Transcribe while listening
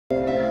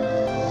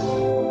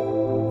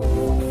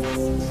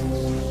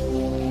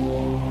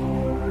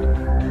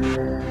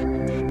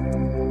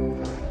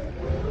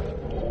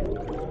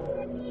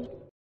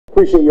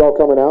Appreciate y'all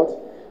coming out.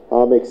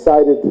 I'm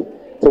excited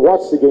to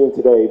watch the game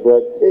today,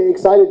 but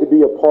excited to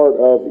be a part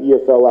of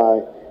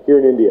EFLI here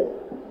in India.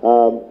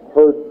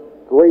 Heard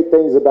great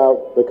things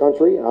about the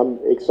country. I'm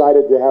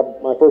excited to have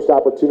my first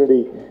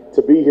opportunity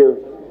to be here,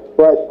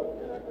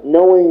 but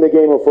knowing the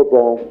game of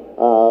football,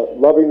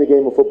 loving the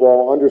game of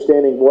football,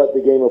 understanding what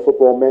the game of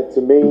football meant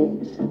to me,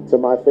 to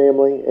my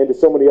family, and to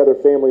so many other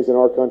families in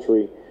our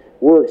country,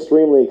 we're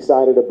extremely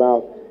excited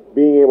about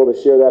being able to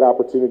share that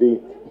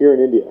opportunity here in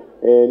India.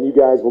 And you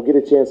guys will get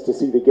a chance to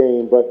see the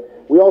game,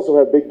 but we also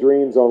have big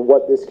dreams on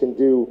what this can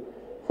do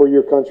for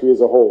your country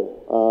as a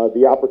whole.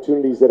 The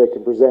opportunities that it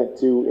can present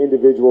to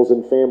individuals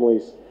and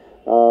families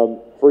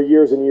for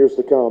years and years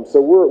to come. So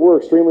we're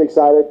extremely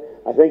excited.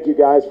 I thank you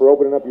guys for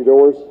opening up your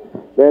doors.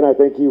 Ben, I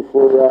thank you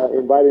for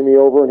inviting me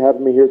over and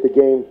having me here at the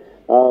game.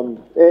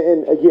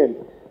 And again,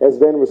 as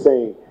Ben was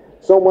saying,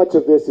 so much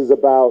of this is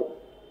about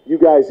you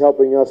guys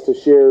helping us to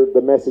share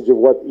the message of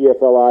what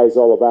EFLI is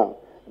all about.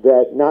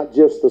 That not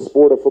just the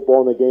sport of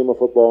football and the game of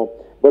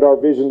football, but our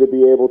vision to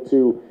be able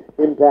to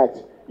impact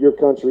your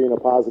country in a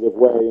positive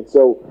way. And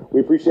so we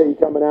appreciate you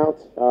coming out.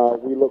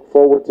 We look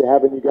forward to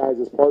having you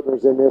guys as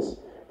partners in this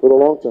for the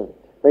long term.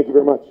 Thank you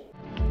very much.